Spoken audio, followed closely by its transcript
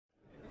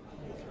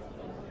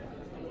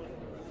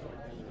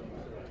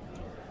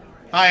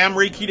Hi, I'm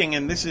Ray Keating,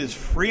 and this is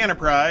Free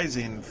Enterprise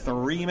in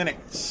 3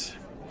 minutes.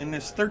 In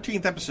this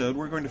 13th episode,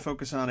 we're going to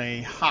focus on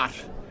a hot,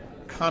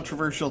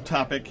 controversial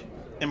topic,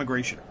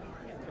 immigration.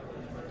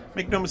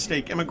 Make no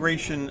mistake,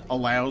 immigration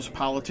allows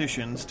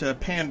politicians to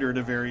pander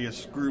to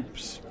various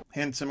groups.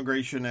 Hence,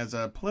 immigration as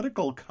a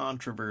political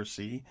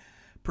controversy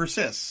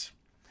persists.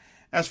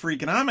 As for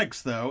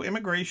economics, though,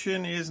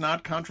 immigration is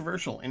not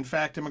controversial. In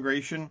fact,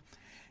 immigration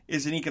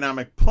is an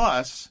economic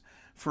plus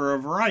for a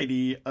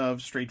variety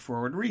of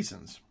straightforward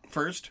reasons.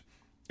 First,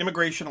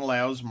 immigration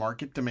allows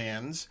market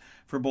demands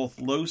for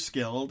both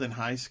low-skilled and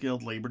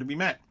high-skilled labor to be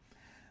met.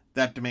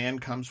 That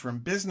demand comes from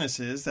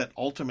businesses that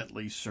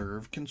ultimately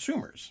serve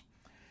consumers.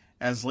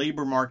 As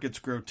labor markets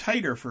grow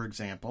tighter, for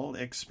example,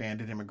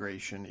 expanded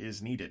immigration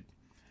is needed.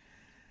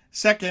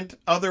 Second,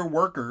 other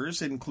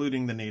workers,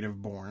 including the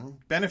native-born,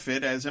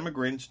 benefit as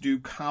immigrants do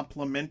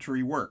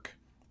complementary work,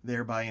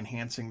 thereby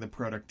enhancing the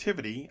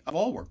productivity of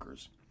all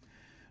workers.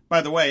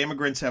 By the way,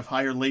 immigrants have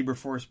higher labor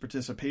force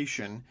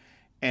participation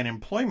and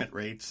employment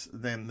rates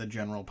than the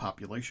general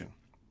population.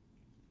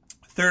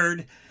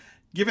 Third,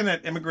 given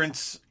that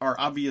immigrants are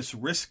obvious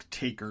risk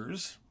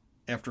takers,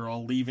 after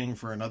all, leaving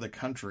for another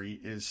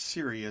country is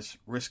serious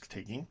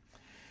risk-taking,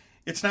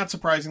 it's not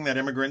surprising that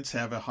immigrants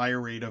have a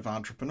higher rate of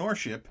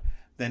entrepreneurship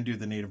than do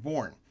the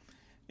native-born.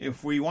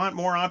 If we want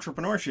more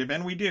entrepreneurship,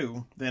 and we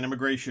do, then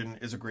immigration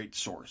is a great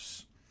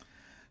source.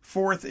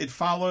 Fourth, it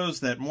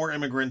follows that more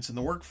immigrants in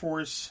the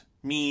workforce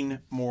mean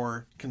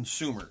more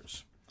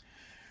consumers.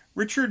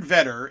 Richard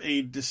Vedder,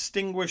 a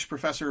distinguished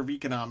professor of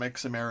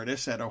economics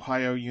emeritus at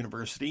Ohio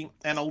University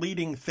and a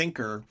leading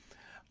thinker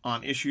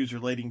on issues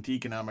relating to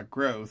economic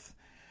growth,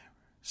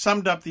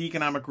 summed up the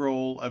economic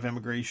role of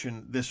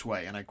immigration this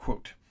way, and I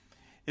quote,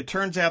 "It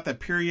turns out that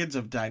periods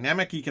of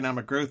dynamic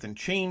economic growth and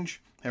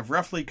change have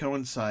roughly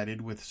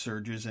coincided with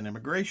surges in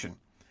immigration.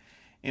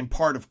 In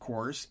part, of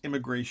course,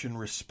 immigration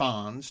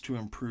responds to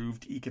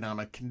improved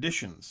economic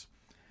conditions.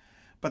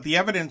 But the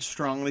evidence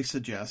strongly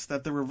suggests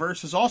that the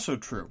reverse is also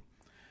true.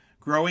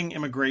 Growing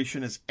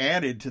immigration has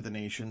added to the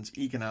nation's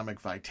economic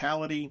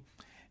vitality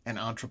and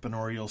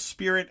entrepreneurial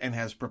spirit and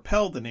has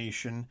propelled the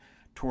nation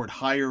toward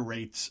higher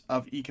rates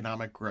of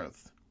economic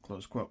growth."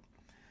 Close quote.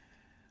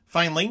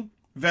 Finally,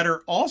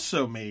 Vedder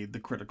also made the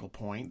critical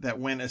point that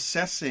when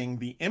assessing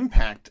the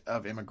impact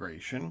of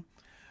immigration,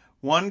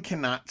 one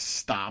cannot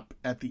stop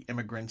at the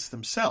immigrants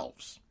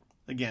themselves.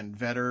 Again,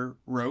 Vedder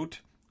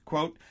wrote,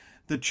 quote,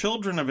 "The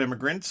children of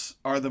immigrants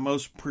are the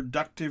most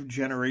productive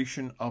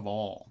generation of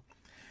all,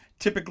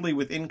 typically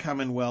with income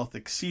and wealth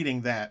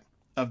exceeding that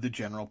of the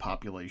general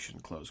population,"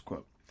 close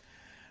quote.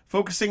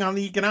 Focusing on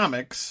the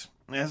economics,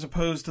 as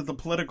opposed to the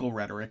political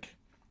rhetoric,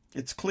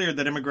 it's clear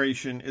that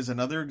immigration is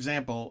another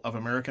example of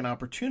American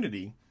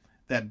opportunity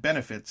that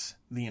benefits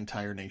the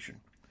entire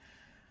nation.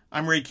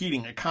 I'm Ray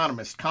Keating,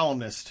 economist,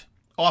 columnist,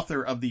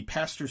 author of the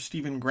Pastor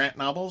Stephen Grant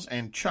novels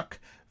and Chuck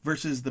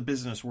versus the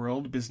Business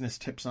World, Business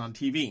Tips on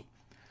TV.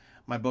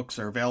 My books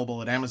are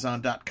available at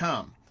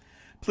Amazon.com.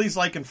 Please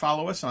like and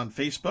follow us on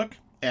Facebook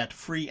at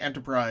Free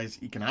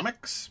Enterprise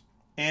Economics,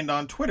 and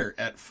on Twitter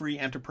at Free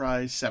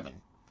Enterprise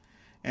 7.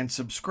 And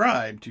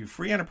subscribe to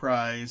Free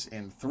Enterprise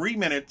in 3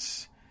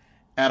 minutes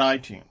at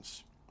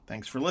iTunes.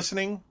 Thanks for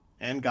listening,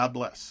 and God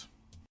bless.